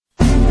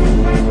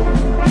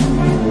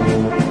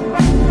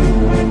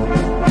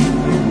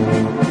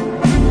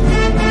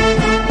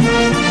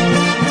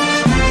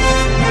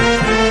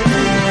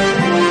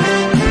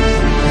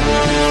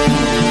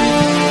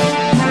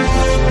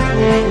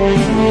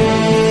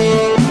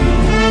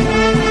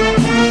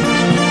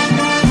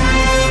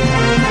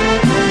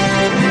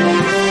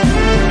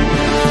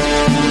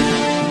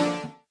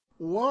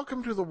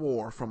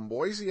from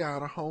Boise,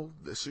 Idaho,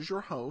 this is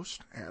your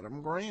host,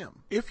 Adam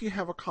Graham. If you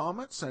have a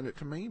comment, send it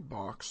to me,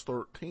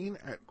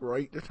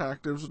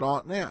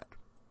 box13@greatdetectives.net.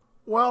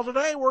 Well,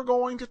 today we're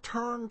going to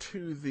turn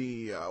to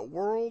the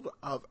world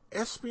of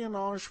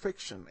espionage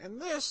fiction,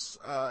 and this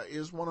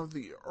is one of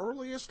the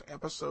earliest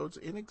episodes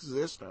in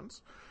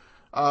existence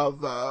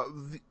of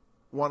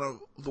one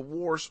of the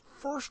war's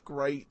first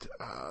great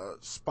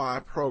spy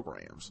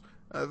programs.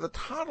 The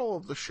title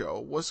of the show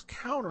was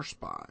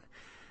Counterspy,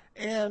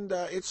 and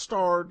it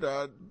starred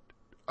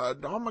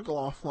Don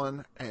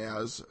McLaughlin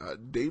as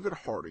David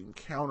Harding,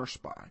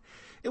 Counterspy.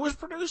 It was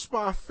produced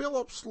by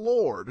Phillips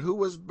Lord, who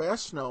was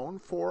best known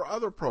for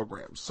other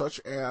programs, such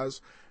as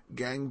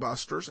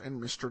Gangbusters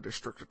and Mr.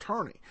 District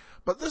Attorney.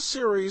 But this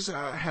series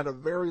had a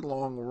very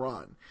long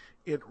run.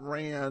 It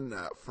ran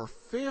for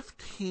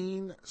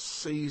 15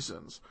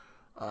 seasons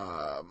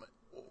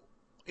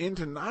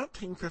into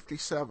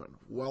 1957,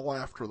 well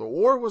after the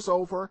war was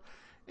over,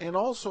 and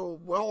also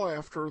well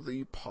after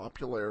the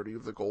popularity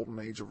of the golden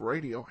age of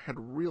radio had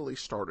really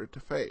started to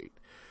fade.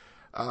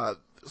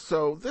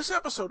 So this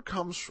episode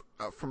comes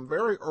from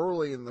very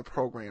early in the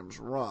program's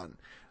run.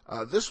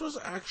 This was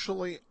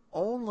actually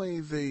only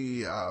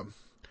the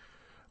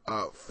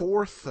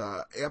fourth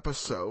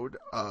episode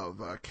of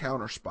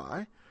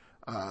Counterspy.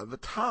 The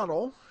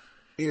title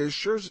is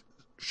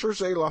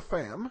Cherchez la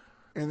Femme,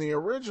 and the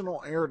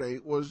original air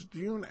date was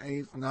June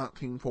 8th,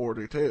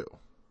 1942.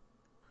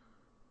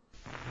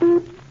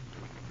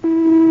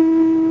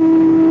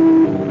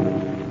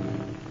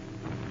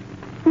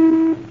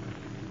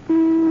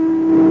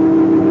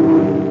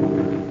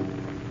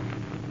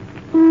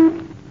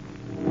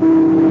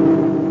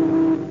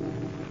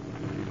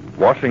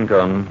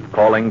 Washington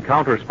calling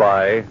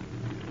Counterspy.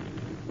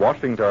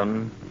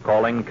 Washington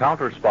calling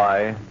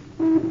Counterspy.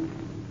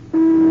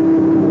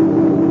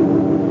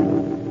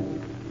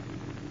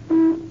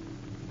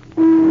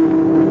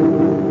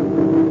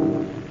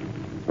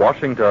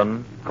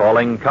 Washington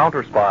calling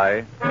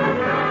Counterspy.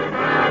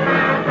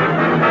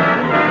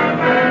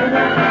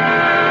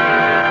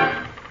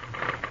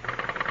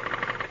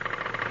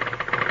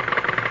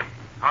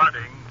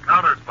 Harding,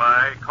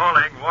 Counterspy,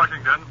 calling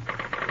Washington.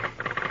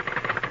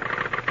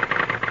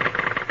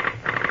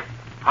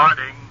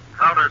 Harding,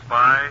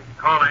 Counterspy,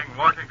 calling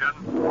Washington.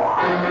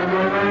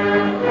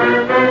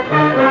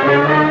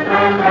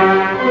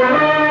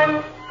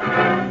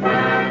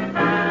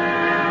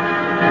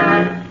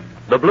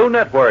 The Blue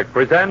Network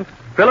presents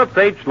Phillips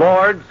H.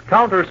 Lord's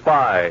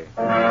Counterspy.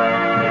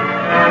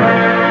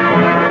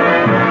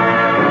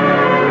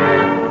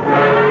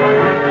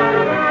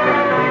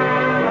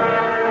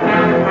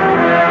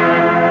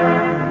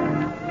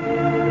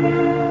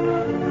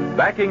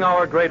 Backing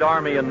our great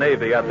Army and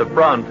Navy at the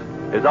front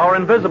is our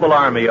invisible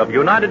army of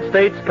United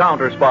States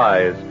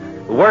counterspies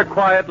who work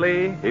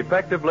quietly,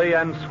 effectively,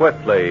 and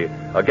swiftly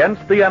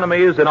against the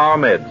enemies in our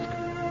midst.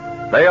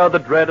 They are the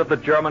dread of the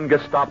German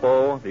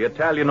Gestapo, the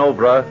Italian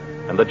Obra,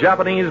 and the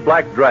Japanese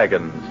Black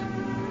Dragons.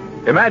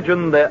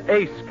 Imagine the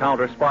ace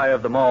counterspy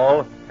of them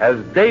all as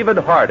David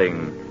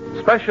Harding,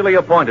 specially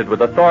appointed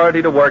with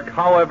authority to work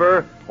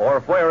however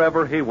or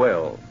wherever he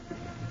will.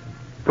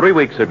 3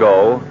 weeks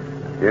ago,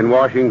 in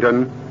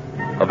Washington,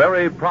 a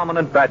very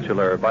prominent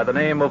bachelor by the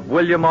name of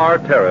William R.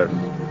 Terrace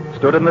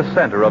stood in the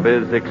center of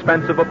his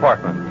expensive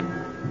apartment.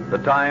 The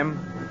time?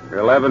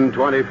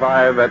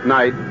 11:25 at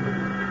night.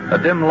 A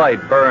dim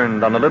light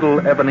burned on a little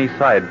ebony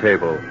side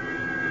table.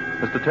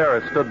 Mr.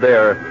 Terrace stood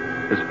there.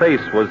 His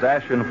face was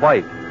ashen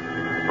white.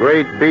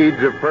 Great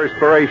beads of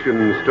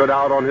perspiration stood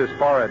out on his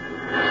forehead.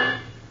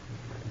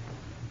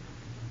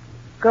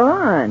 Go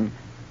on.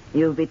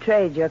 You've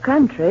betrayed your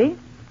country.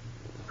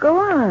 Go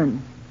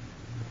on.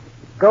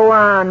 Go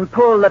on,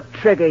 pull the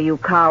trigger, you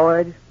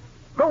coward.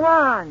 Go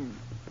on.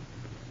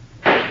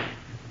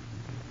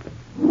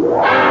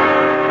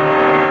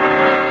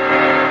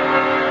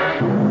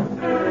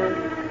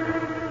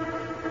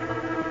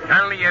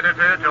 Tell the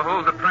editor to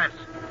hold the press.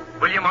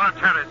 William R.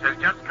 Terrace has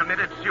just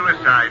committed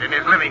suicide in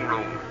his living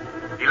room.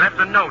 He left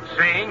a note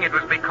saying it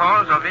was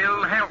because of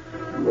ill health.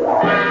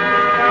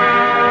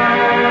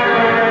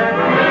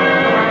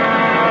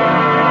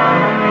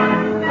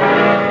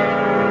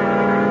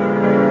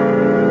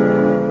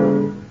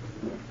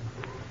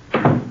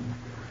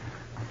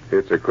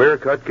 It's a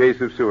clear-cut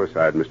case of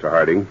suicide, Mr.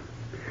 Harding.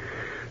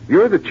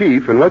 You're the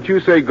chief, and what you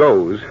say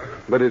goes,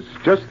 but it's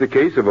just the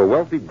case of a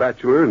wealthy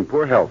bachelor in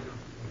poor health.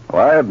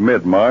 Well, I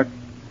admit, Mark,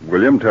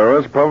 William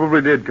Terrace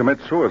probably did commit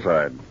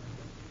suicide.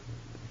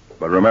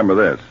 But remember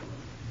this.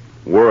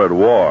 We're at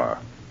war.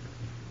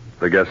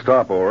 The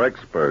Gestapo are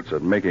experts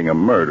at making a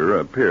murder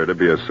appear to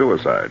be a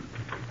suicide.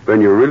 Then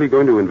you're really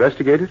going to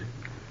investigate it?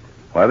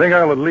 Well, I think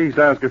I'll at least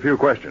ask a few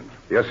questions.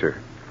 Yes, sir.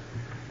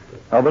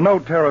 Now, the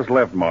note Terrace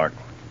left, Mark,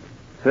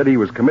 said he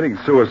was committing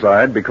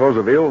suicide because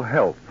of ill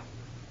health.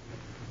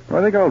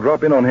 I think I'll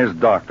drop in on his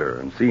doctor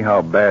and see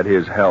how bad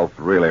his health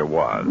really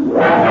was.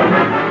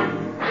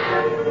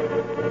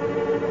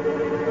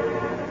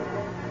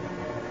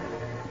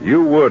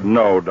 You would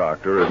know,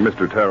 Doctor, if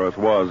Mr. Terrace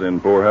was in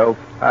poor health.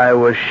 I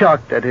was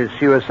shocked at his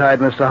suicide,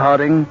 Mr.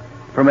 Harding.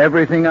 From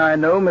everything I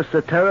know,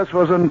 Mr. Terrace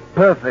was in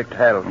perfect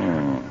health.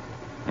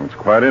 It's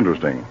quite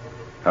interesting.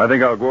 I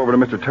think I'll go over to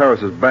Mr.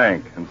 Terrace's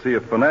bank and see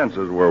if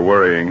finances were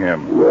worrying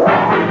him.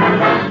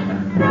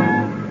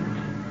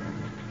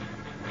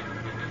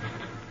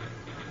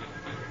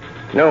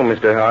 No,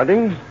 Mr.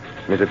 Harding.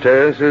 Mr.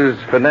 Terrace's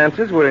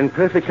finances were in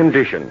perfect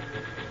condition.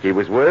 He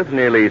was worth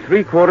nearly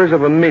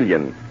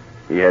 $750,000.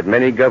 He had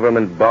many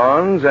government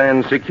bonds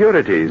and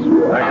securities. Thank you.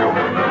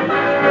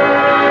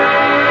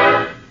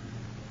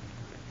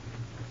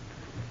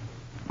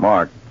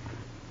 Mark,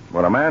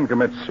 when a man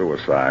commits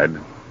suicide,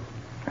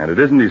 and it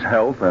isn't his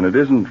health and it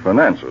isn't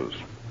finances.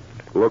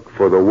 Look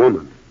for the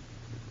woman.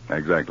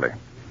 Exactly.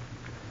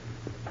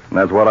 And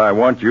that's what I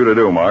want you to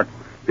do, Mark.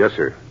 Yes,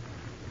 sir.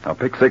 Now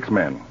pick 6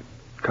 men.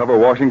 Cover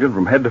Washington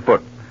from head to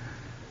foot.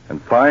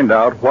 And find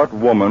out what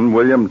woman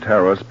William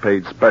Terrace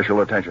paid special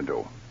attention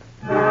to.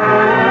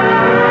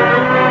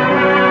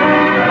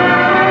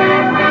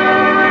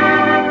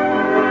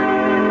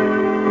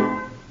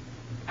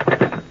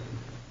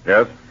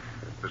 Yes?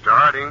 Mr.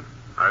 Harding,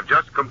 I've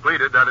just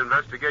completed that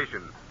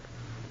investigation.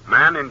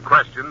 Man in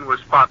question was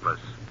spotless.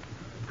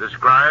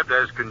 Described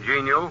as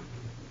congenial,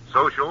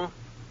 social,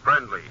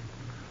 friendly,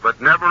 but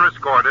never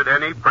escorted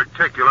any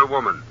particular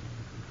woman.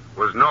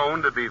 Was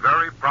known to be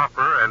very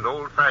proper and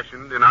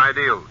old-fashioned in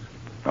ideals.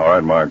 All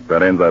right, Mark.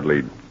 That ends that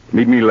lead.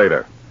 Meet me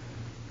later.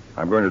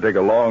 I'm going to take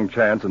a long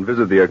chance and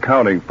visit the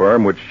accounting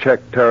firm which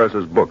checked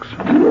Terrace's books.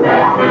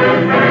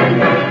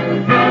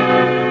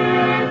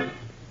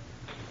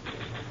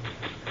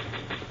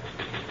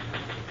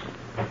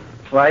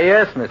 Why,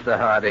 yes, Mr.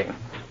 Harding.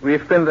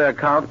 We've been the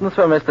accountants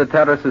for Mr.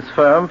 Terrace's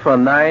firm for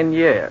 9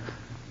 years.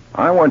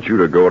 I want you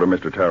to go to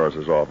Mr.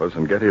 Terrace's office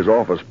and get his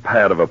office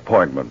pad of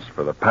appointments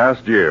for the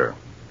past year.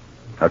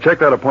 Now, check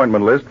that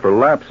appointment list for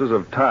lapses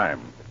of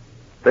time.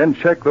 Then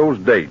check those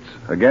dates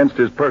against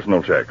his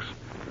personal checks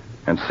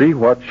and see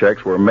what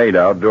checks were made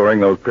out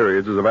during those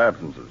periods of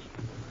absences.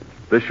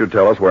 This should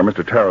tell us where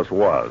Mr. Terrace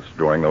was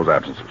during those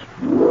absences.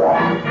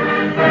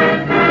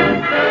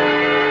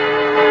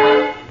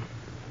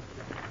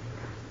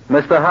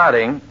 Mr.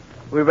 Harding,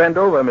 we went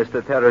over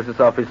Mr. Terrace's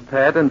office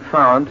pad and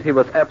found he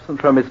was absent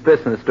from his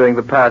business during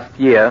the past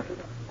year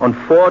on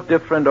 4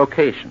 different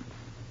occasions,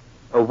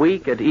 a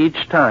week at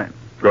each time.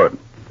 Good.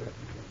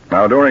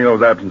 Now, during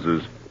those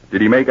absences,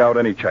 did he make out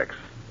any checks?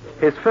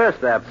 His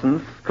first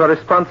absence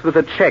corresponds with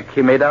a check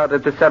he made out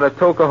at the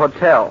Saratoga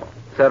Hotel,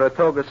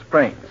 Saratoga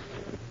Springs.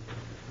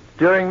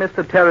 During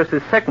Mr.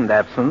 Terrace's second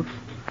absence,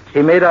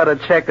 he made out a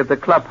check at the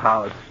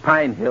clubhouse,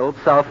 Pine Hill,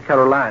 South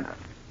Carolina.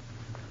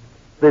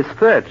 This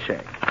third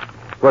check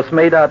was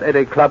made out at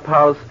a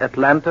clubhouse,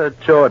 Atlanta,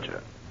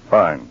 Georgia.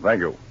 Fine.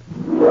 Thank you.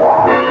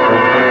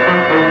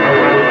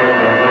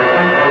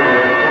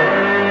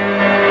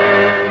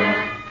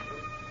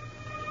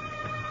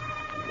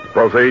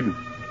 Proceed.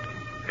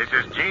 This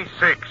is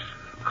G6,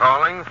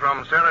 calling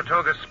from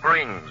Saratoga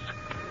Springs.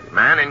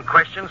 Man in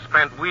question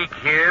spent week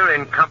here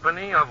in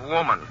company of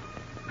woman.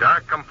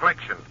 Dark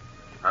complexion,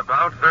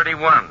 about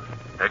 31,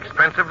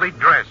 expensively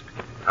dressed,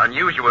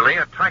 unusually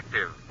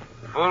attractive.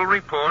 Full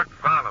report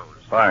follows.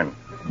 Fine.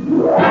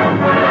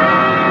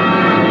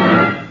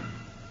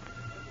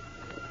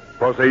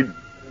 Proceed.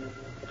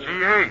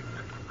 G8,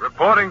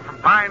 reporting from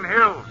Pine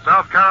Hill,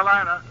 South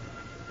Carolina.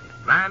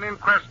 Man in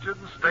question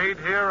stayed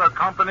here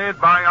accompanied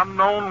by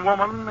unknown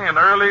woman in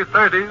early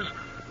 30s.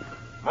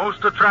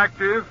 Most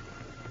attractive,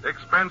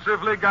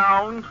 expensively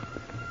gowned,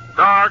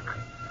 dark.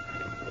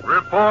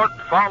 Report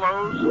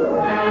follows.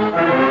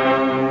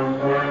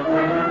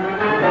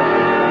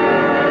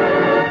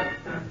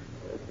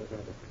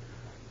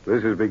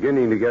 This is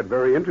beginning to get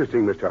very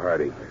interesting, Mr.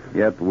 Harding.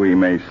 Yet we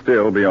may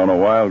still be on a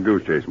wild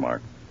goose chase,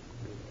 Mark.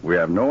 We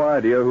have no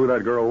idea who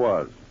that girl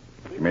was.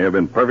 She may have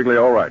been perfectly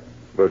all right.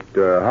 But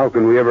how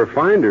can we ever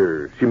find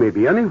her? She may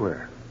be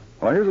anywhere.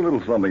 Well, here's a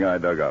little something I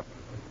dug up.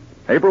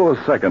 April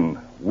the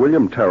 2nd,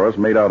 William Terrace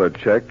made out a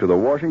check to the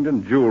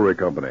Washington Jewelry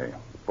Company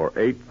for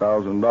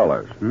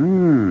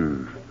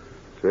 $8,000.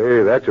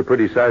 Say, that's a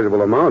pretty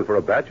sizable amount for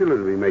a bachelor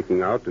to be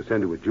making out to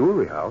send to a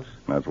jewelry house.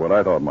 That's what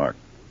I thought, Mark.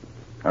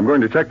 I'm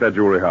going to check that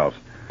jewelry house.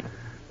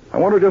 I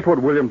wonder just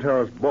what William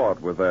Terrace bought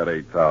with that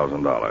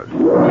 $8,000.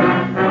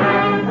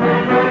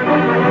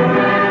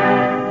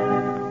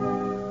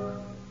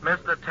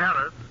 Mr.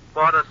 Terrace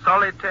bought a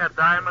solitaire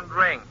diamond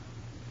ring,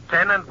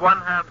 10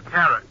 1/2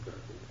 carats,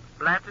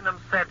 platinum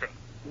setting,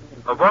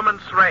 a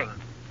woman's ring.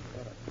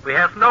 We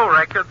have no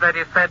record that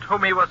he said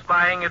whom he was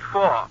buying it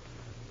for.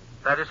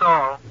 That is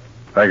all.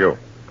 Thank you.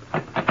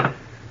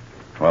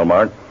 Well,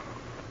 Mark,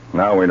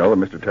 now we know that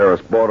Mr.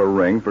 Terrace bought a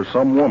ring for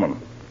some woman.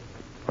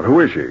 But who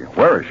is she?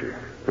 Where is she?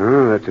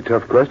 Oh, that's a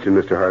tough question,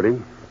 Mr.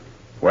 Harding.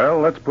 Well,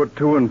 let's put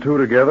 2 and 2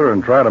 together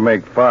and try to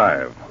make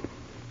 5.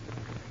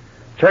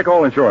 Check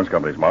all insurance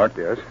companies, Mark.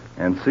 Yes.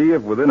 And see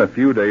if within a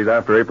few days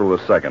after April the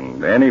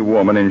 2nd, any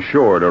woman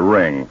insured a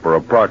ring for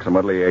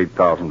approximately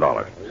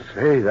 $8,000.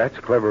 Say, that's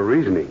clever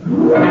reasoning.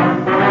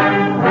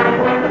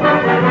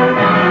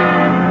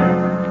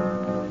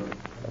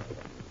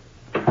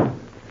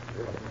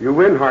 You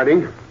win,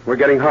 Harding. We're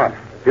getting hot.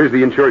 Here's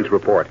the insurance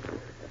report.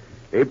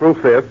 April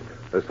 5th,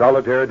 a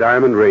solitaire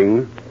diamond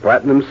ring,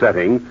 platinum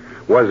setting,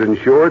 was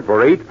insured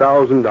for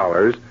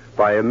 $8,000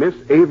 by a Miss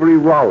Avery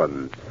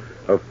Rollins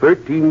of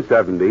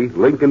 1370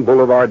 Lincoln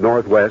Boulevard,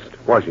 Northwest,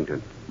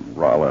 Washington.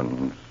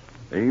 Rollins.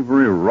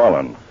 Avery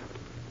Rollins.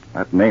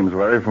 That name's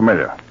very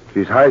familiar.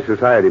 She's high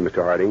society,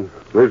 Mr. Harding.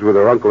 Lives with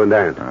her uncle and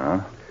aunt.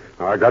 Uh-huh.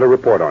 Now, I got a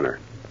report on her.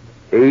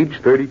 Age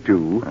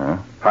 32,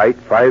 height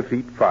 5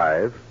 feet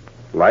 5,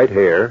 light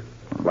hair,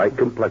 light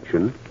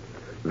complexion,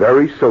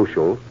 very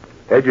social,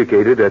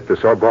 educated at the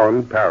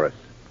Sorbonne, Paris.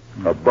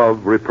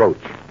 Above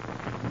reproach.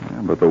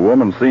 Yeah, but the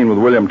woman seen with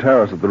William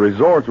Terrace at the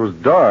resorts was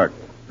dark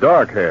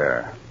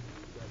hair.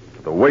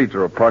 The weights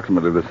are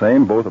approximately the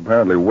same, both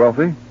apparently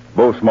wealthy,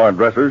 both smart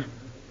dressers.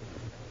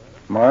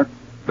 Mark,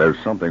 there's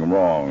something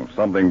wrong,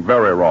 something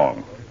very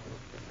wrong.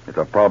 It's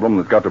a problem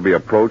that's got to be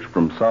approached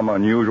from some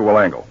unusual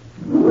angle.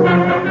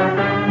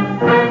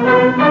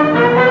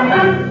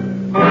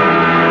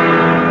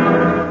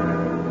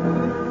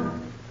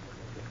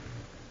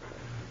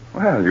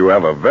 Well, you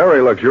have a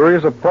very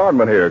luxurious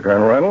apartment here,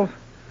 Colonel Reynolds.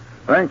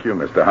 Thank you,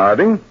 Mr.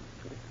 Harding.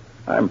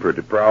 I'm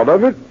pretty proud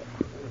of it,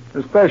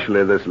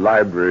 especially this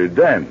library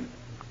den.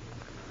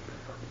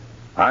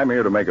 I'm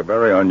here to make a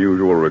very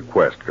unusual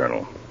request,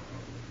 Colonel.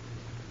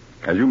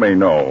 As you may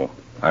know,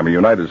 I'm a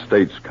United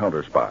States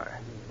counter spy.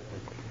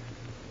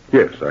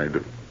 Yes, I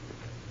do.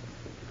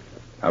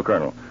 Now,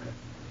 Colonel,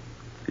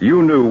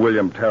 you knew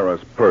William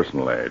Terrace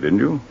personally, didn't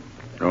you?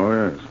 Oh,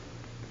 yes.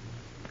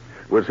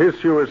 Was his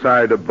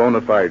suicide a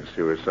bona fide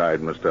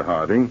suicide, Mr.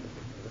 Harding?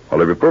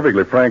 Well, to be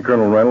perfectly frank,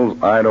 Colonel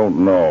Reynolds, I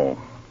don't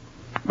know.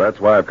 That's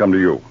why I've come to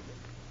you.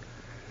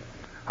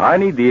 I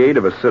need the aid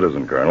of a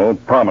citizen, Colonel,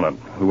 prominent,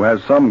 who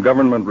has some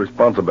government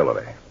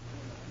responsibility.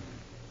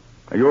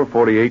 Now, you're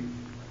 48.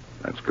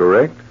 That's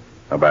correct.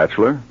 A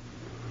bachelor.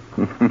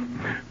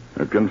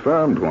 A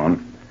confirmed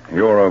one.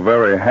 You're a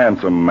very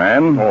handsome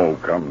man. Oh,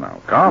 come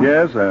now. Come.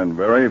 Yes, and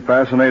very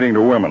fascinating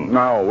to women.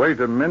 Now, wait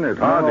a minute,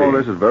 Harding. Oh,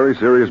 this is very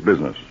serious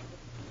business.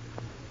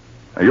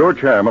 Now, you're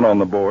chairman on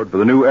the board for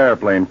the new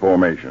airplane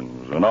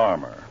formations and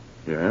armor.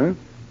 Yes?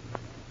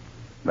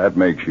 That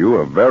makes you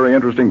a very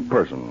interesting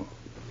person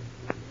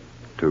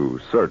to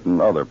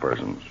certain other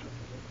persons.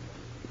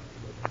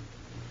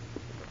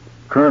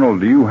 Colonel,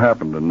 do you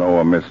happen to know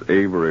a Miss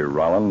Avery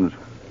Rollins?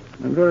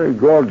 A very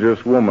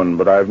gorgeous woman,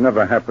 but I've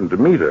never happened to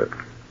meet her.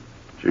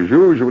 She's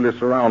usually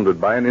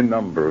surrounded by any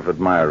number of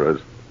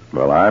admirers.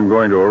 Well, I'm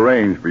going to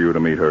arrange for you to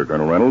meet her,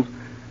 Colonel Reynolds.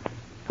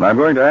 And I'm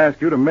going to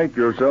ask you to make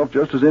yourself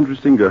just as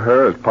interesting to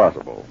her as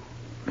possible.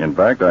 In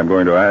fact, I'm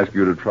going to ask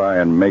you to try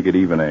and make it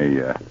even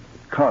a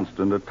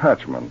constant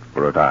attachment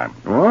for a time.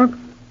 What?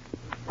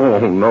 Oh,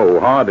 no,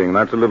 Harding,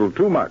 that's a little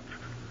too much.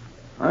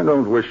 I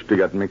don't wish to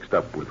get mixed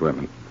up with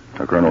women.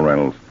 Now, Colonel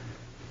Reynolds,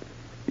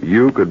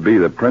 you could be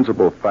the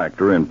principal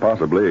factor in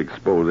possibly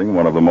exposing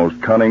one of the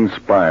most cunning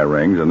spy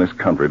rings in this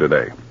country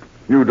today.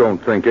 You don't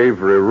think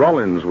Avery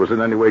Rollins was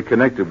in any way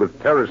connected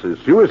with Terrace's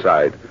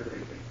suicide?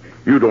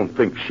 You don't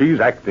think she's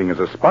acting as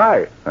a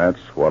spy? That's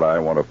what I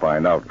want to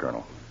find out,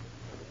 Colonel.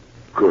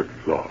 Good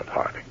Lord,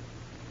 Harding.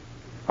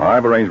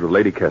 I've arranged with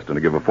Lady Keston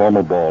to give a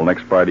formal ball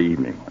next Friday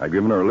evening. I've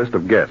given her a list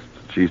of guests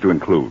she's to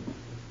include.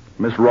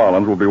 Miss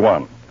Rollins will be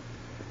one.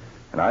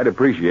 And I'd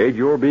appreciate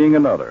your being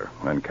another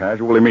and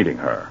casually meeting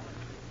her.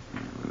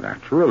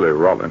 Naturally,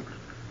 Rollins.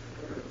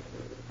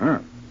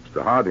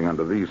 Mr. Harding,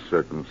 under these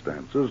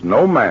circumstances,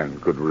 no man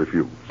could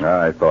refuse.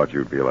 I thought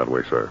you'd feel that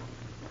way, sir.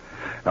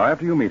 Now,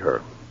 after you meet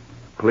her,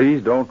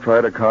 please don't try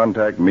to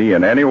contact me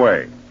in any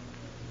way.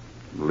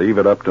 Leave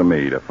it up to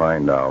me to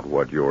find out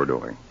what you're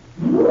doing.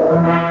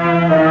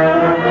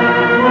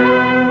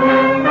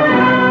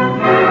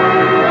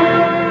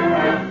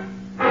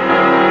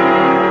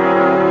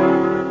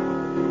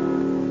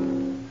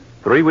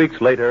 3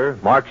 weeks later,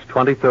 March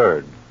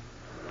 23rd.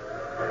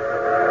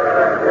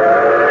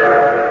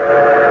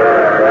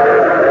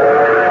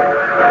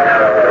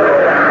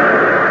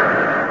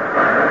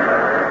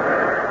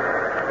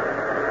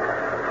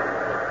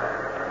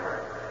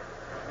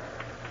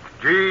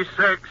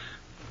 G6,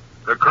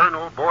 the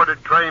colonel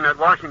boarded train at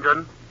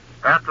Washington.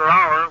 After an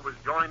hour, was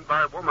joined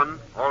by a woman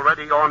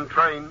already on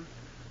train.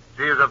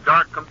 She is of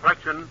dark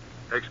complexion,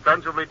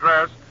 expensively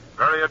dressed,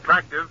 very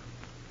attractive,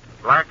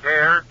 black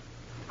hair,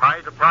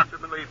 height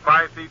approximately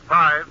 5 feet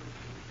 5.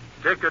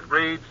 Ticket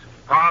reads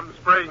Palm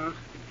Springs.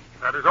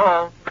 That is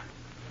all.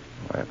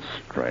 That's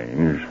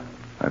strange.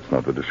 That's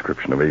not the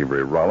description of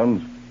Avery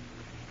Rollins.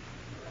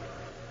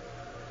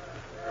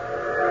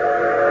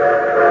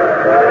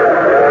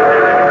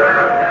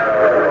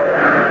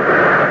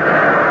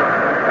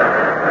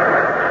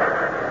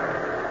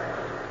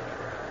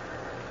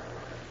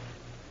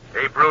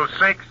 April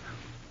 6th,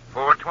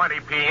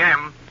 4:20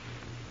 p.m.,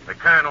 the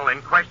colonel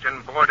in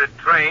question boarded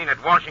train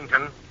at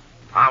Washington.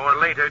 Hour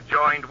later,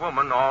 joined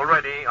woman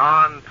already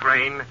on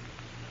train.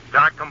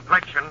 Dark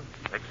complexion,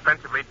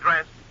 expensively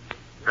dressed,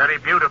 very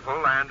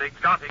beautiful and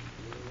exotic.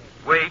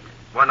 Weight,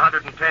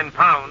 110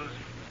 pounds.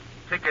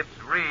 Tickets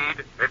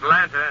read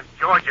Atlanta,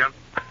 Georgia.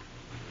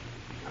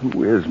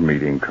 Who is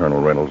meeting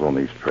Colonel Reynolds on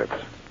these trips?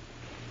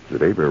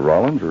 Is it Avery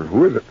Rollins, or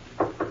who is it?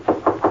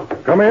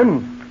 Come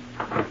in.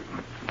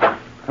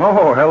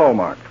 Oh, hello,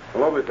 Mark.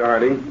 Hello, Mr.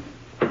 Harding.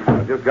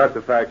 I just got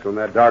the facts on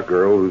that dark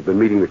girl who's been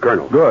meeting the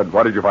colonel. Good.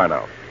 What did you find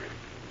out?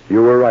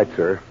 You were right,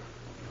 sir.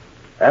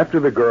 After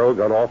the girl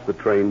got off the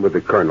train with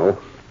the colonel,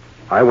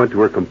 I went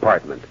to her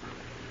compartment.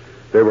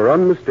 There were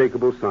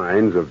unmistakable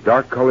signs of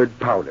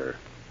dark-colored powder,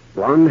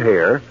 blonde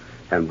hair,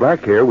 and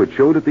black hair which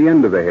showed at the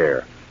end of the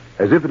hair,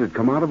 as if it had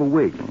come out of a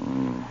wig.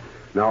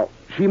 Now,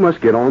 she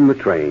must get on the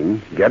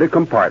train, get a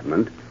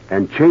compartment,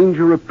 and change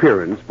her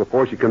appearance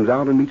before she comes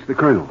out and meets the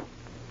colonel.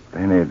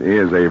 Then it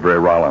is Avery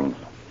Rollins,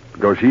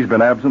 because she's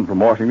been absent from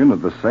Washington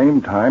at the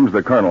same time as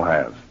the colonel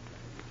has.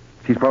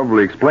 She's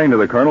probably explained to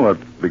the colonel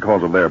that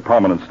because of their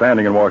prominent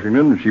standing in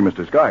Washington, she must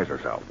disguise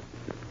herself.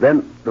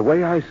 Then, the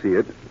way I see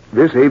it,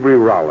 this Avery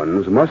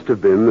Rollins must have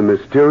been the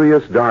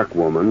mysterious dark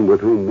woman with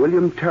whom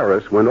William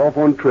Terrace went off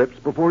on trips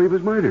before he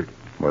was murdered.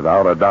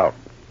 Without a doubt.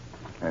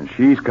 And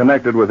she's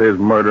connected with his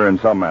murder in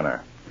some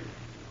manner.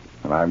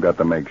 And I've got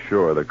to make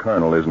sure the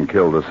colonel isn't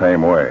killed the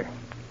same way.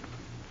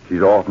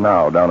 She's off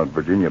now down at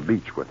Virginia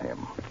Beach with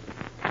him.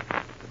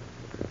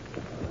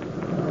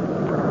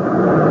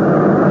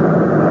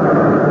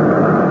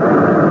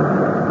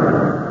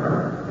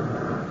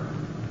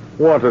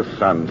 What a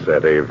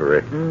sunset,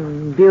 Avery.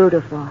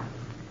 Beautiful.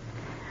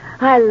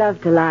 I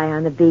love to lie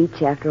on the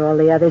beach after all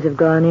the others have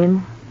gone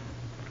in.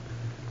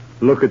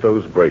 Look at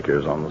those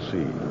breakers on the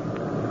sea.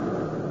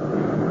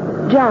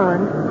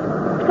 John,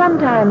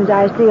 sometimes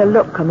I see a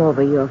look come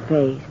over your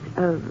face.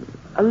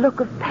 A look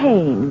of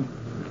pain.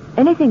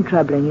 Anything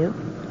troubling you?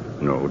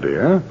 No,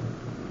 dear.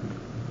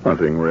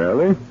 Nothing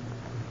really.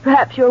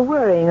 Perhaps you're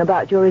worrying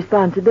about your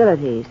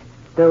responsibilities.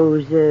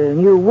 Those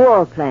new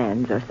war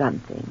plans or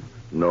something.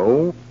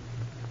 No,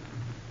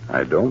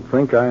 I don't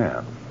think I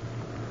am.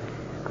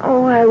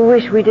 Oh, I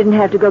wish we didn't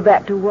have to go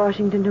back to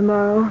Washington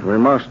tomorrow. We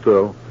must,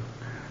 though.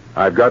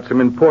 I've got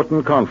some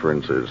important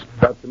conferences.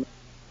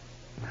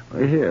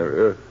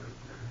 Here,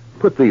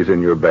 put these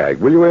in your bag,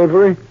 will you,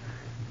 Avery?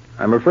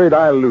 I'm afraid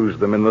I'll lose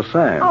them in the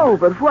sand. Oh,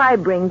 but why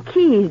bring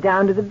keys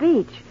down to the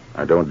beach?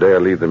 I don't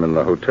dare leave them in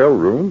the hotel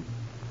room.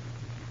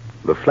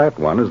 The flat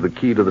one is the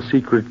key to the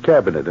secret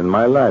cabinet in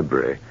my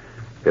library.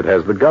 It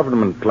has the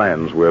government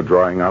plans we're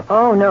drawing up.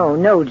 Oh,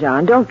 no,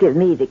 John. Don't give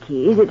me the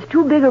keys. It's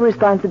too big a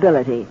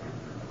responsibility.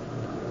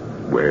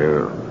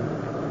 Well,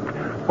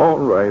 all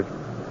right.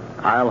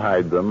 I'll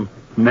hide them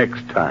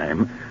next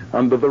time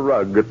under the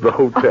rug at the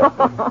hotel.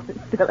 Oh,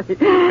 silly.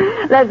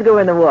 Let's go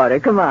in the water.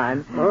 Come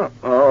on. Oh,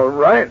 all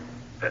right.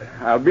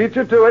 I'll beat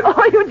you to it.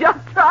 Oh, you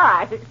just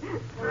try.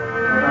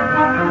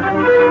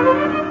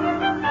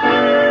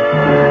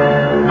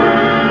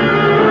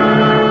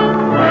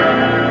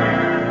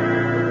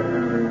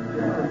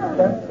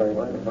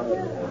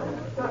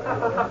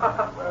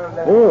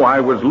 Oh, I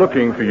was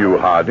looking for you,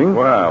 Harding.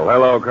 Well,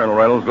 hello, Colonel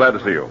Reynolds. Glad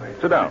to see you.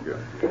 Sit down.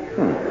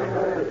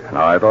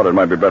 Now, I thought it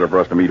might be better for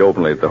us to meet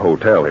openly at the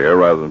hotel here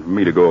rather than for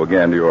me to go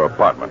again to your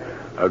apartment.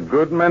 A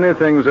good many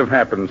things have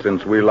happened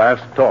since we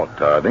last talked,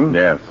 Harding.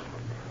 Yes.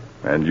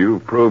 And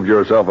you've proved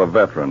yourself a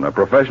veteran, a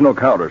professional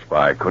counter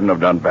spy. Couldn't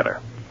have done better.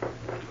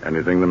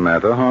 Anything the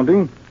matter,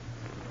 Harding?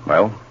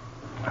 Well,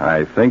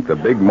 I think the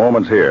big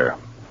moment's here.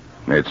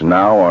 It's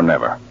now or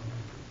never.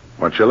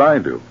 What shall I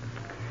do?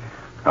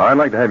 Now, I'd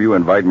like to have you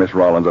invite Miss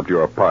Rollins up to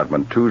your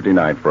apartment Tuesday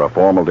night for a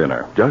formal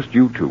dinner. Just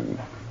you two.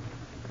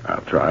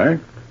 I'll try.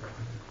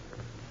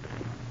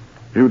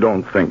 You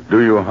don't think,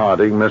 do you,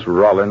 Harding, Miss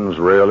Rollins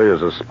really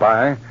is a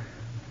spy?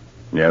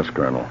 Yes,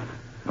 Colonel.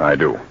 I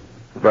do.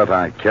 But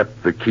I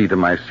kept the key to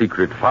my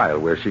secret file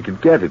where she could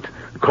get it.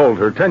 Called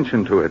her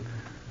attention to it.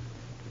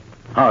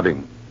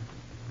 Harding,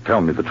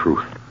 tell me the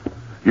truth.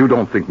 You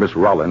don't think Miss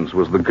Rollins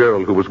was the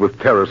girl who was with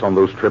Terrace on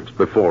those trips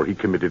before he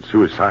committed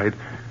suicide?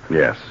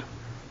 Yes.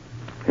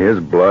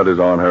 His blood is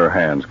on her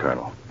hands,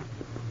 Colonel.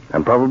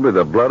 And probably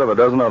the blood of a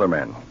dozen other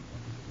men.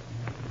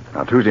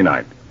 Now, Tuesday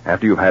night,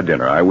 after you've had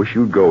dinner, I wish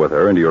you'd go with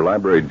her into your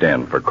library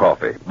den for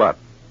coffee. But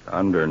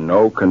under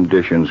no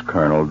conditions,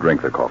 Colonel,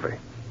 drink the coffee.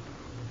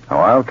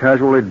 Now, I'll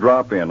casually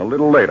drop in a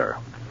little later.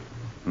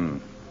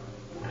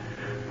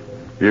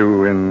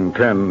 You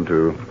intend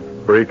to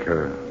break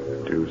her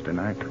Tuesday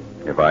night?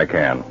 If I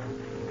can.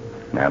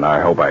 And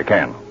I hope I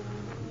can.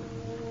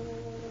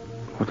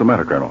 What's the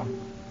matter, Colonel?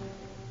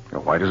 You're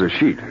white as a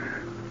sheet.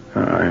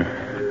 I'm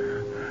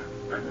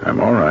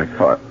all right.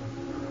 What?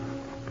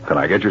 Can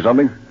I get you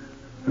something?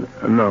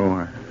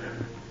 No.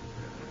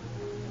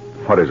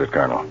 What is it,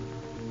 Colonel?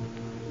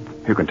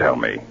 You can tell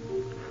me.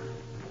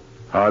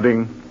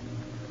 Harding,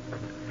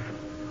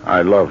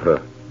 I love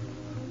her.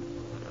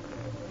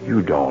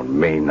 You don't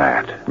mean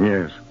that.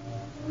 Yes.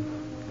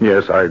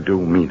 Yes, I do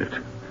mean it.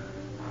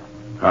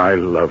 I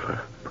love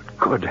her. But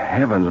good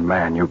heavens,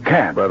 man, you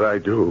can't. But I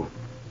do.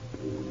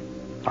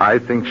 I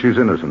think she's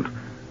innocent.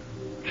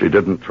 She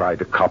didn't try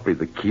to copy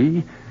the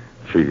key.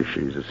 She's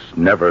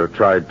never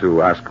tried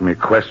to ask me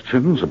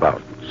questions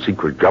about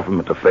secret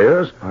government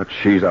affairs. But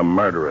she's a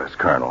murderess,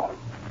 Colonel.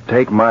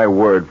 Take my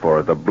word for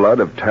it, the blood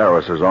of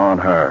Terrace is on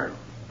her.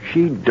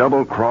 She'd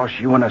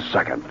double-cross you in a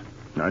second.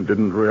 I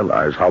didn't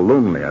realize how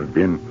lonely I'd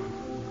been.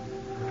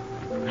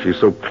 She's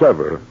so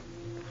clever,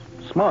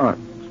 smart,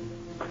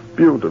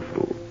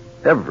 beautiful,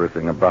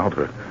 everything about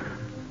her.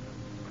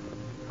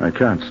 I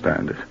can't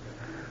stand it.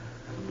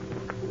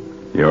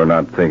 You're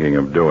not thinking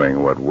of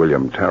doing what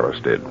William Terrace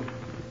did?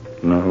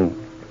 No.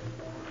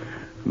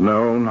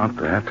 No, not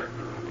that.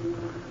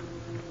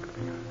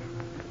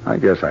 I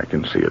guess I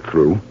can see it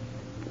through.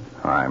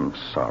 I'm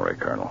sorry,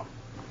 Colonel.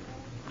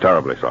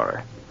 Terribly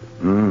sorry.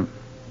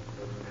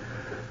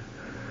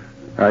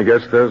 I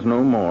guess there's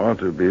no more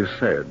to be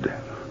said.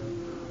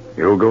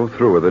 You'll go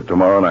through with it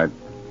tomorrow night,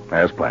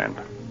 as planned.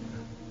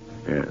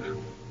 Yes.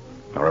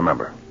 Now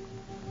remember,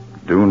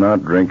 do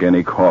not drink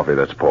any coffee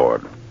that's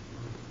poured.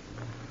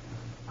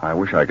 I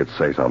wish I could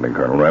say something,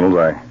 Colonel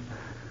Reynolds.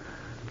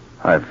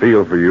 I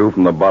feel for you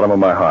from the bottom of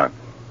my heart.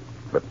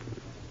 But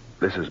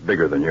this is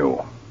bigger than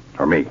you,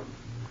 or me.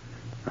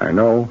 I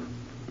know.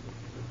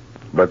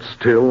 But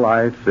still,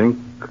 I think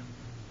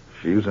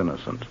she's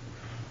innocent.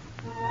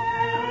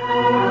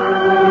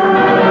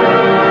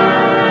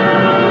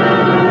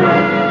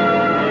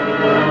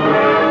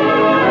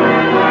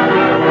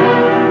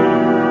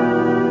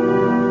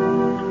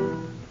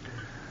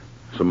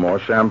 Some more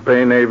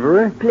champagne,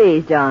 Avery?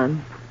 Please,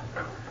 John.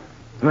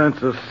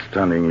 That's a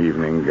stunning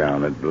evening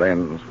gown. It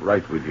blends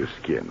right with your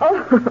skin.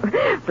 Oh,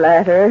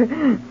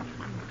 flatter.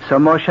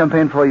 Some more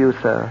champagne for you,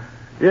 sir.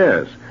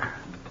 Yes.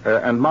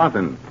 And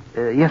Martin.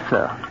 Yes,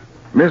 sir.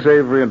 Miss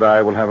Avery and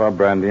I will have our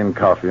brandy and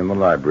coffee in the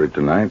library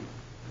tonight.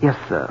 Yes,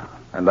 sir.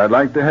 And I'd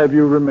like to have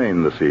you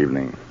remain this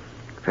evening.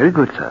 Very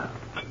good, sir.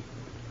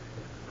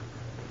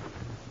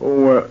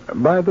 Oh,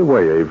 by the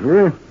way,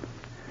 Avery,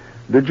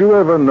 did you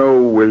ever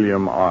know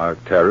William R.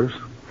 Terrace?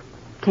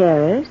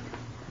 Terrace?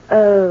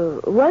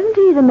 Wasn't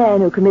he the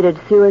man who committed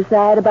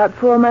suicide about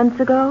 4 months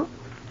ago?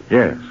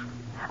 Yes.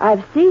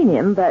 I've seen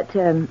him, but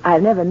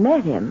I've never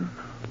met him.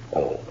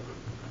 Oh.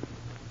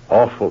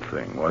 Awful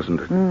thing,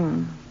 wasn't it?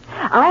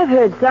 I've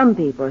heard some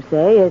people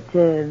say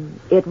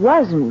it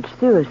wasn't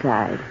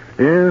suicide.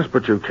 Yes,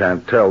 but you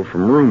can't tell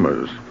from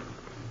rumors.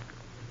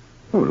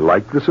 Oh,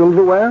 like the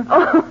silverware?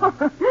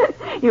 Oh,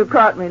 you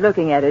caught me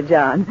looking at it,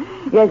 John.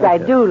 Yes, I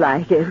do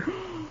like it.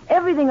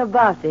 Everything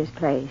about this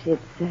place,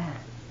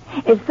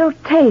 it's so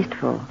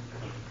tasteful.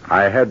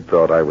 I had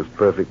thought I was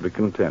perfectly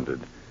contented.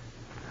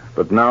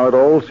 But now it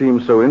all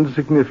seems so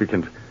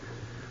insignificant.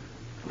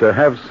 To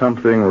have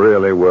something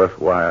really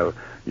worthwhile,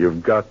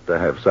 you've got to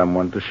have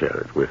someone to share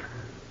it with.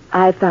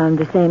 I found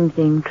the same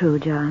thing true,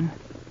 John.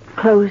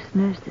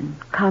 Closeness and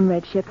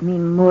comradeship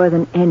mean more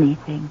than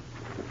anything.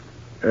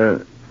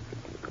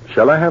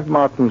 Shall I have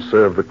Martin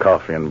serve the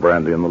coffee and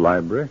brandy in the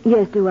library?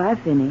 Yes, do I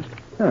finish?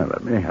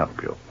 Let me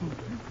help you.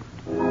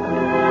 Thank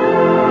you.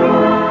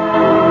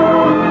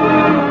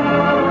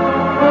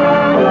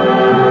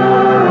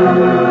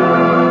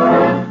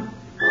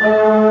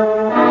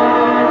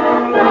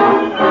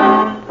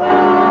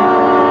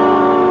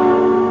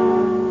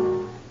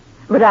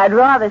 But I'd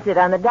rather sit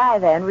on the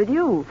divan with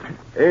you.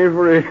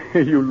 Avery,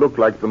 you look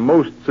like the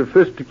most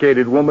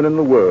sophisticated woman in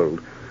the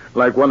world.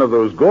 Like one of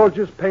those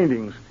gorgeous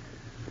paintings.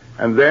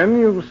 And then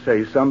you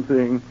say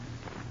something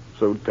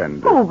so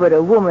tender. Oh, but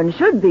a woman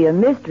should be a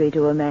mystery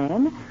to a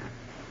man.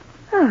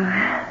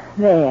 Oh,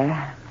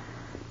 there.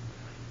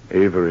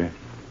 Avery.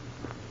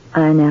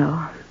 I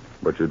know.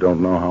 But you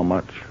don't know how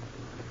much.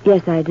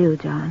 Yes, I do,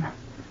 John.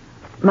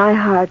 My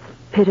heart's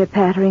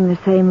pitter-pattering the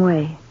same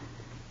way.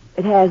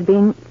 It has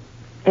been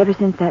ever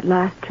since that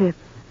last trip.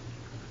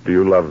 Do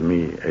you love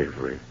me,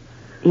 Avery?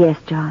 Yes,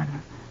 John.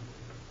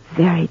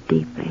 Very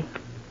deeply.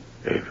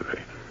 Avery.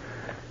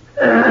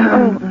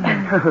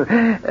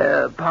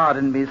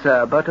 Pardon me,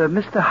 sir, but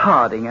Mr.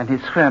 Harding and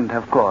his friend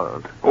have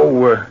quarreled.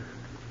 Oh,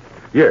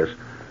 yes.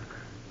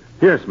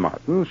 Yes,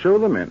 Martin, show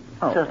them in.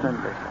 Oh.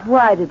 Certainly.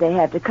 Why did they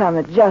have to come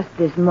at just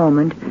this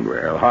moment?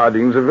 Well,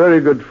 Harding's a very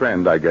good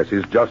friend. I guess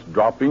he's just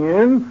dropping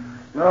in.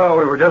 Oh,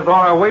 we were just on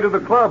our way to the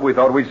club. We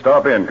thought we'd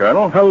stop in,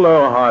 Colonel.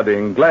 Hello,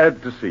 Harding.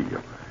 Glad to see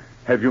you.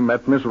 Have you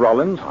met Miss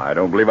Rollins? I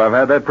don't believe I've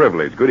had that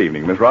privilege. Good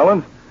evening, Miss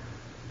Rollins.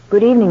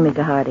 Good evening,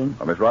 Mr. Harding.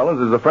 Miss Rollins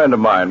is a friend of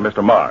mine,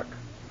 Mr. Mark.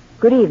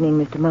 Good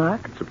evening, Mr.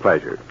 Mark. It's a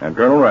pleasure. And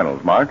Colonel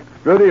Reynolds, Mark.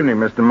 Good evening,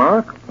 Mr.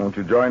 Mark. Won't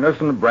you join us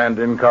in the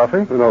brandy and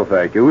coffee? No,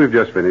 thank you. We've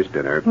just finished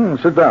dinner.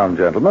 Sit down,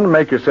 gentlemen, and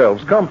make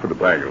yourselves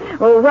comfortable. Thank you.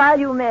 Well, while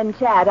you men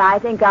chat, I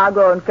think I'll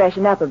go and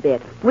freshen up a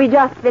bit. We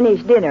just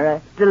finished dinner,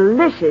 a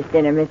delicious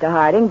dinner, Mr.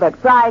 Harding, but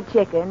fried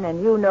chicken,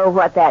 and you know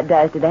what that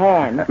does to the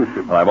hands.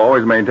 Well, I've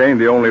always maintained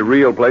the only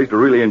real place to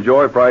really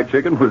enjoy fried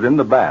chicken was in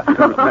the bath.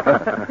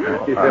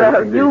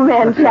 Well, you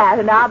men chat,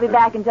 and I'll be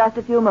back in just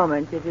a few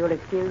moments, if you'll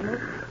excuse me.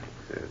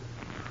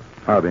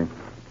 Harding,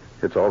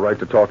 it's all right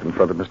to talk in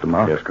front of Mr.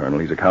 Mark? Yes, Colonel.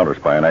 He's a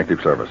counter-spy in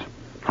active service.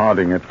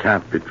 Harding, it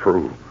can't be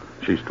true.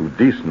 She's too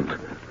decent.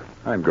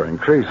 I'm going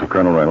crazy.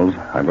 Colonel Reynolds,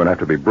 I'm going to have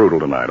to be brutal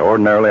tonight.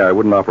 Ordinarily, I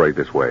wouldn't operate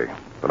this way.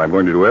 But I'm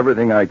going to do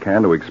everything I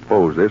can to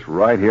expose this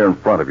right here in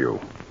front of you.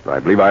 I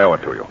believe I owe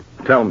it to you.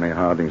 Tell me,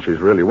 Harding, she's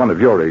really one of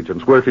your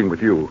agents working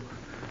with you.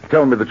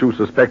 Tell me that you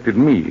suspected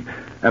me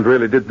and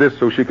really did this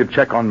so she could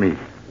check on me.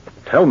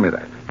 Tell me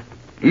that.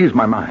 Ease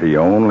my mind. The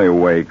only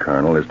way,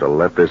 Colonel, is to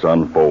let this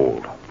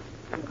unfold.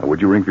 Now,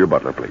 would you ring for your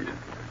butler, please?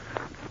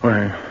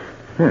 Why,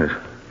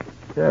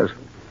 yes.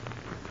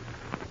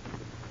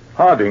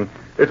 Harding,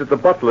 is it the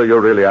butler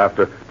you're really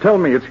after? Tell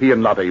me it's he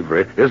and not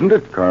Avery, isn't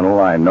it? Colonel,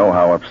 I know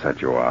how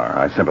upset you are.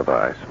 I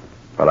sympathize.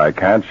 But I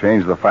can't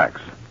change the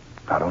facts.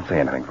 Now, don't say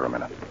anything for a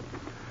minute.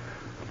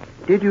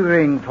 Did you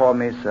ring for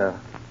me, sir?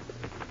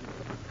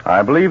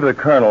 I believe the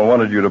Colonel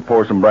wanted you to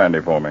pour some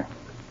brandy for me.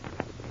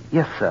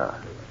 Yes, sir.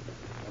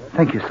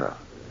 Thank you, sir.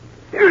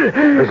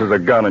 This is a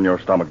gun in your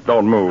stomach.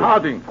 Don't move.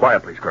 Harding.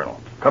 Quiet, please, Colonel.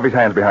 Cuff his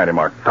hands behind him,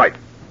 Mark. Tight.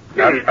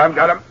 I've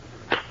got him.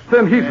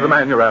 Then he's the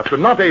man you're after,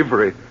 not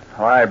Avery.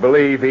 I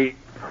believe he...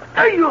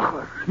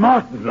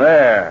 Martin.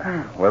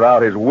 There.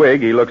 Without his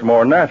wig, he looks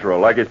more natural,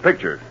 like his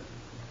pictures.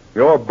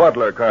 Your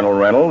butler, Colonel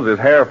Reynolds, is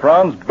Herr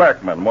Franz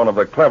Berkman, one of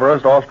the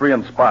cleverest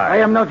Austrian spies. I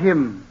am not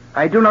him.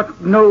 I do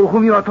not know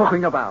whom you are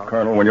talking about.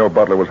 Colonel, when your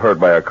butler was hurt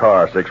by a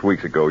car 6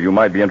 weeks ago, you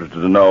might be interested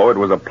to know it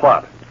was a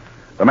plot.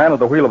 The man at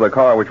the wheel of the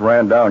car which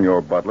ran down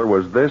your butler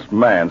was this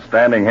man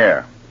standing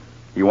here.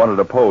 He wanted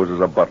to pose as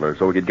a butler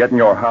so he could get in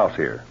your house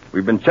here.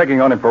 We've been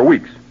checking on him for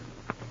weeks.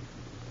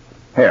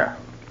 Here.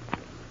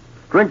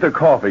 Drink the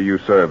coffee you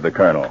served the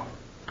Colonel.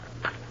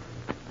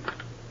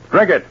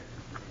 Drink it.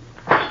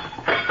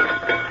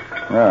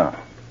 Now,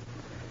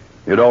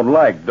 you don't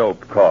like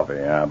doped coffee,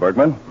 huh,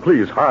 Berkman?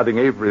 Please, Harding,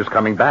 Avery is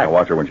coming back. I'll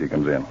watch her when she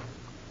comes in.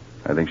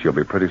 I think she'll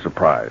be pretty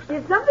surprised.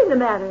 Is something the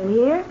matter in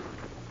here?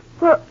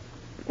 Well,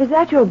 is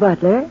that your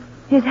butler?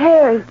 His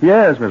hair is...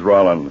 Yes, Miss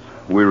Rollins.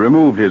 We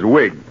removed his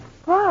wig.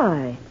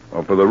 Why?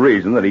 Well, for the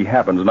reason that he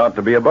happens not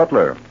to be a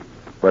butler,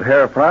 but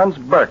Herr Franz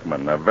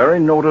Berkman, a very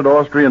noted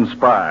Austrian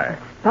spy.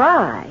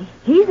 Spy?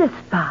 He's a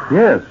spy?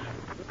 Yes.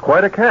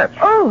 Quite a catch.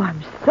 Oh,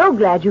 I'm so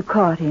glad you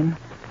caught him.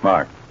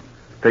 Mark,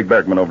 take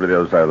Berkman over to the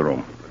other side of the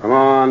room. Come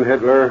on,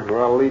 Hitler,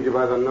 or I'll lead you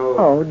by the nose.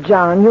 Oh,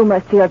 John, you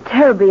must feel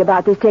terribly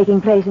about this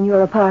taking place in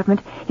your apartment.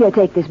 Here,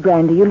 take this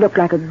brandy. You look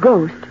like a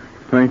ghost.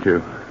 Thank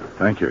you.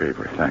 Thank you,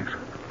 Avery. Thanks.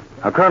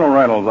 Now, Colonel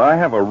Reynolds, I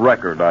have a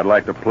record I'd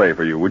like to play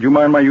for you. Would you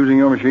mind my using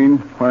your machine?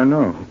 Why,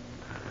 no.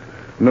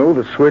 No,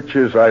 the switch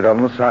is right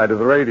on the side of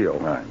the radio.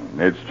 Right.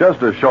 It's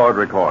just a short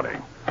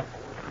recording.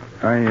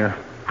 I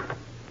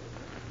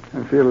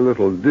feel a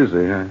little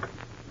dizzy. I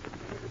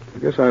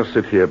guess I'll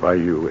sit here by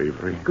you,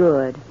 Avery.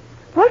 Good.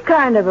 What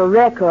kind of a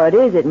record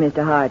is it,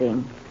 Mr.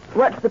 Harding?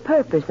 What's the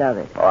purpose of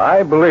it?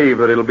 I believe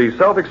that it'll be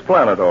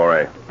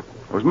self-explanatory.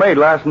 It was made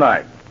last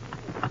night.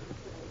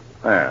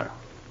 There.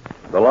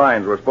 The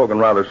lines were spoken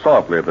rather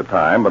softly at the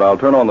time, but I'll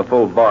turn on the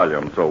full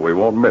volume so we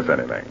won't miss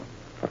anything.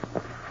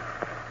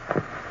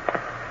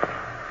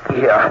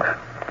 Here.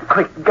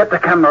 Quick, get the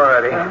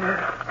camera ready.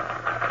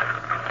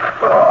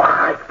 Oh,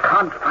 I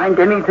can't find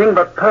anything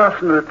but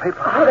personal papers.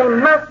 Oh, they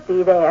must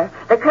be there.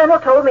 The colonel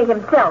told me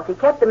himself. He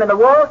kept them in the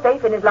wall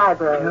safe in his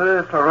library.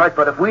 Yes, all right,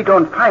 but if we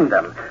don't find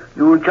them,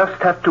 you'll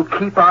just have to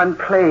keep on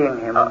playing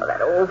him. Oh,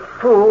 that old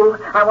fool.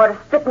 I want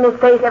to spit in his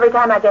face every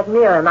time I get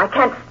near him. I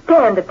can't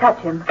stand to touch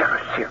him.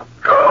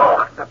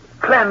 Oh, the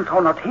plans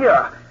are not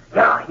here.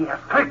 Yeah, he has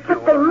tricked you.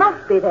 But they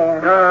must be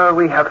there.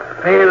 We have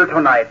failed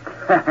tonight.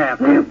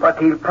 But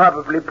he'll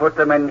probably put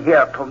them in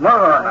here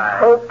tomorrow I night.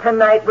 hope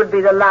tonight would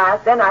be the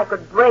last. Then I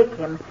could break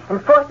him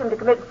and force him to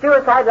commit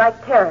suicide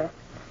like terrorists.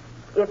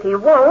 If he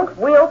won't,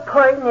 we'll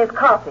poison his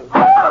coffee.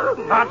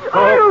 Not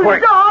so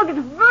quick. You dog, it's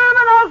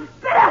vermin. I'll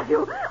spit at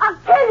you. I'll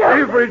kill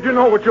you. Avery, do you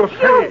know what you're You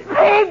saying?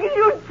 pig,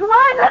 you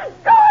swine,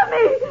 let go of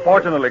me.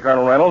 Fortunately,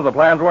 Colonel Reynolds, the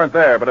plans weren't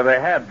there, but if they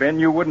had been,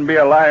 you wouldn't be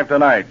alive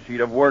tonight. She'd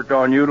have worked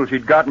on you till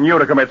she'd gotten you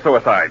to commit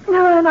suicide.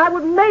 No, and I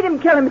would have made him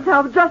kill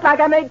himself just like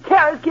I made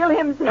Karras kill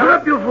himself. Shut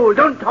up, you fool.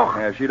 Don't talk.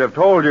 Yeah, she'd have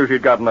told you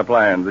she'd gotten the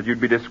plans, that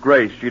you'd be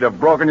disgraced. She'd have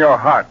broken your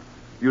heart.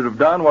 You'd have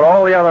done what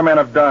all the other men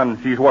have done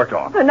she's worked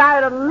on. And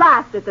I would have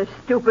laughed at the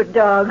stupid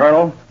dog.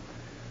 Colonel,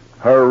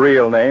 her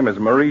real name is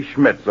Marie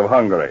Schmitz of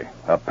Hungary,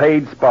 a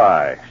paid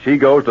spy. She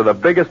goes to the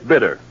biggest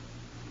bidder.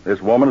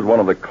 This woman is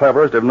one of the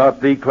cleverest, if not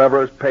the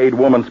cleverest, paid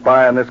woman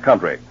spy in this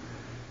country.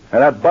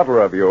 And that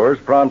butler of yours,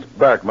 Franz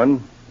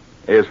Berkman,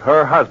 is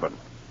her husband.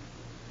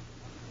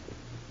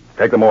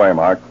 Take them away,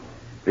 Mark.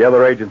 The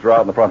other agents are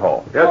out in the front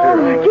hall. Yes,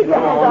 sir. Keep your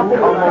hands off me.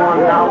 Come on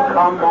now.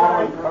 Come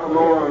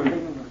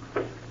on.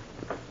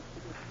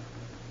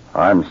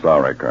 I'm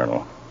sorry,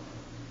 Colonel.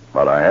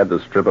 But I had to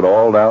strip it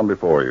all down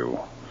before you,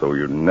 so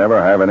you'd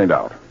never have any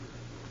doubt.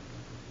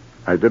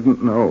 I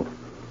didn't know.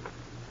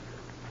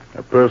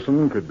 A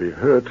person could be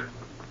hurt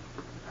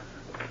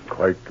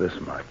quite this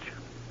much.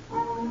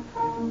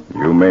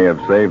 You may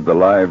have saved the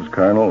lives,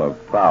 Colonel, of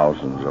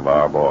thousands of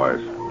our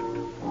boys.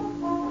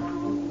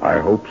 I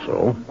hope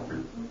so.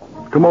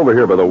 Come over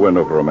here by the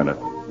window for a minute.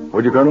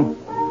 Would you, Colonel?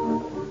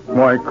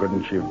 Why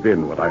couldn't she have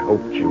been what I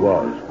hoped she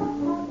was?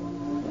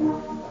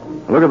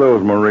 Look at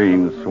those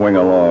Marines swing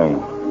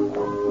along.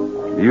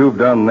 You've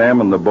done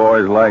them and the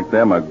boys like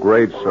them a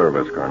great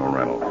service, Colonel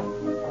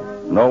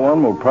Reynolds. No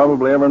one will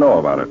probably ever know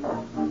about it.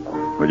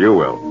 But you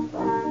will.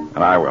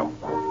 And I will.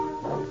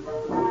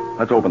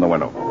 Let's open the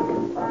window.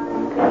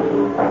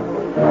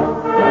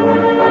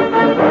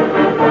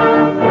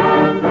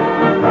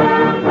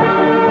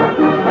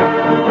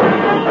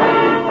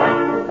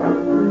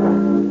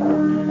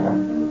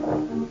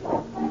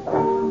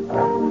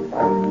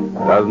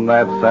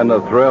 Doesn't that send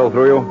a thrill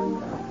through you?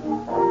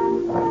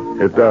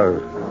 It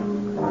does.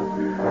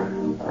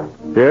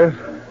 Yes.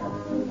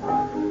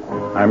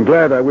 I'm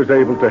glad I was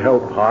able to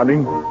help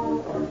Harding.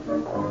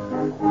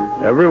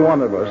 Every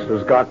one of us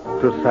has got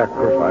to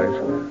sacrifice.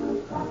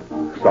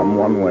 Some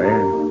one way,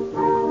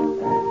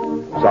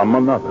 some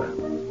another.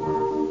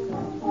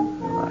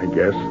 I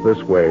guess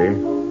this way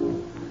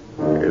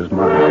is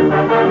mine.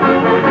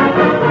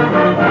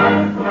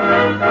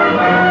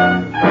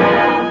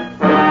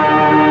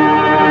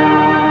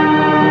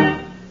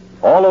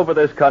 All over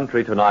this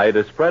country tonight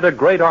is spread a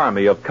great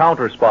army of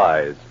counter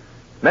spies,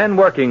 men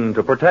working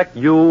to protect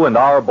you and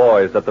our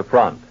boys at the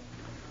front.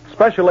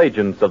 Special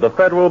agents of the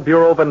Federal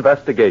Bureau of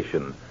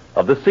Investigation,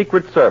 of the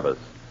Secret Service,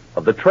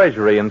 of the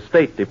Treasury and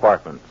State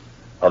Departments,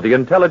 of the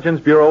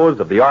intelligence bureaus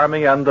of the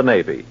Army and the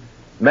Navy.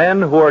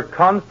 Men who are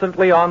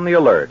constantly on the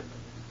alert,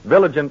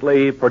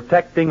 diligently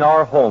protecting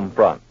our home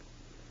front.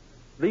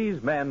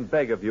 These men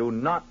beg of you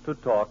not to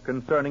talk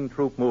concerning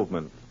troop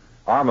movements,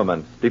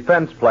 armaments,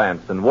 defense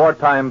plants, and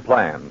wartime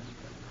plans.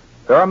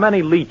 There are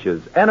many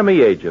leeches,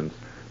 enemy agents,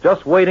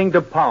 just waiting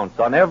to pounce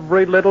on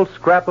every little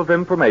scrap of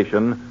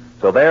information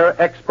so their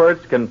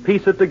experts can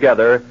piece it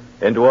together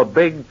into a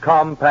big,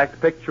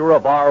 compact picture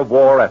of our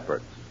war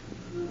efforts.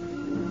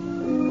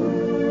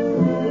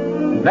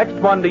 Next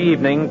Monday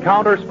evening,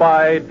 counter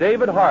spy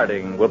David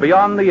Harding will be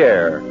on the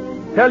air.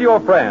 Tell your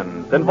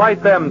friends,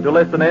 invite them to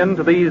listen in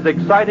to these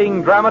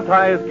exciting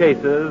dramatized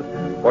cases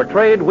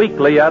portrayed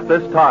weekly at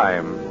this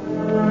time.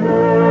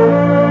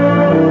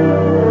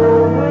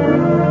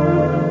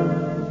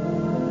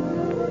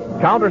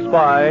 Counter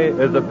Spy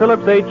is a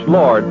Phillips H.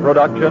 Lord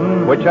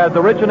production which has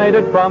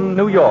originated from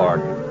New York.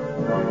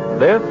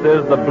 This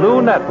is the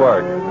Blue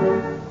Network.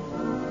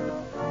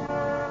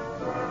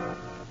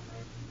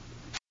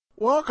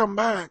 Welcome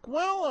back.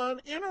 Well,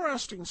 an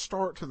interesting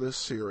start to this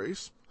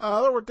series.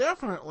 There were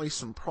definitely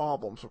some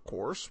problems, of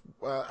course.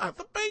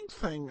 The big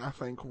thing, I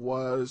think,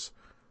 was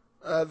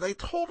they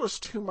told us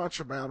too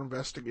much about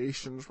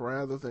investigations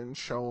rather than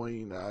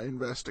showing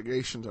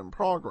investigations in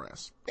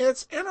progress.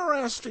 It's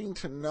interesting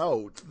to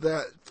note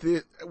that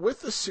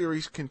with the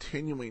series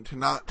continuing to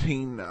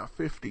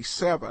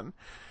 1957,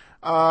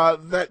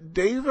 that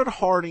David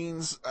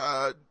Harding's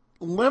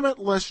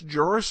limitless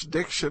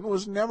jurisdiction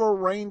was never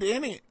reigned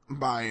in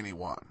by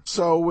anyone.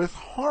 So with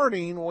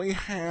Harding, we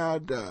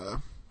had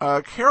a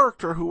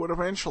character who would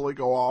eventually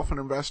go off and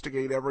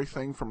investigate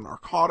everything from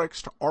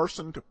narcotics to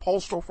arson to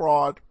postal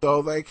fraud,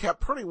 though they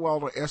kept pretty well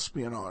to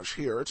espionage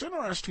here. It's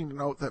interesting to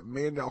note that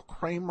Mandel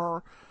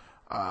Kramer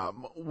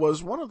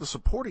was one of the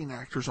supporting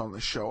actors on the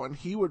show, and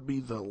he would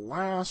be the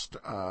last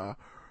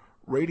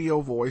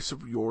radio voice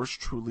of yours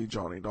truly,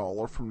 Johnny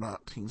Dollar, from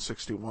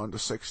 1961 to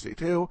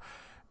 62,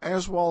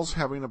 as well as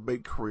having a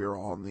big career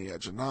on The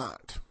Edge of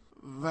Night.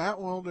 That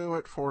will do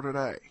it for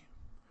today.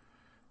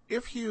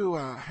 If you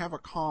have a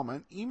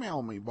comment,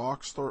 email me,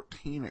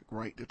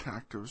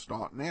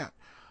 box13@greatdetectives.net.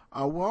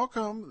 I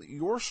welcome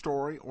your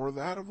story or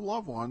that of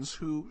loved ones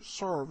who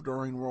served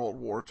during World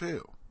War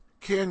II.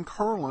 Ken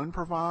Curlin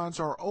provides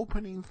our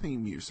opening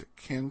theme music,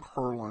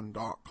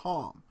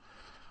 KenCurlin.com.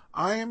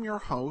 I am your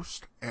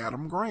host,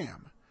 Adam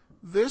Graham.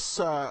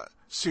 This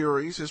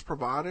series is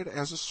provided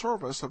as a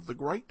service of the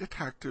Great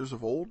Detectives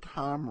of Old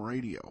Time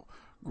Radio,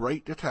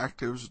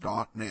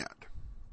 greatdetectives.net.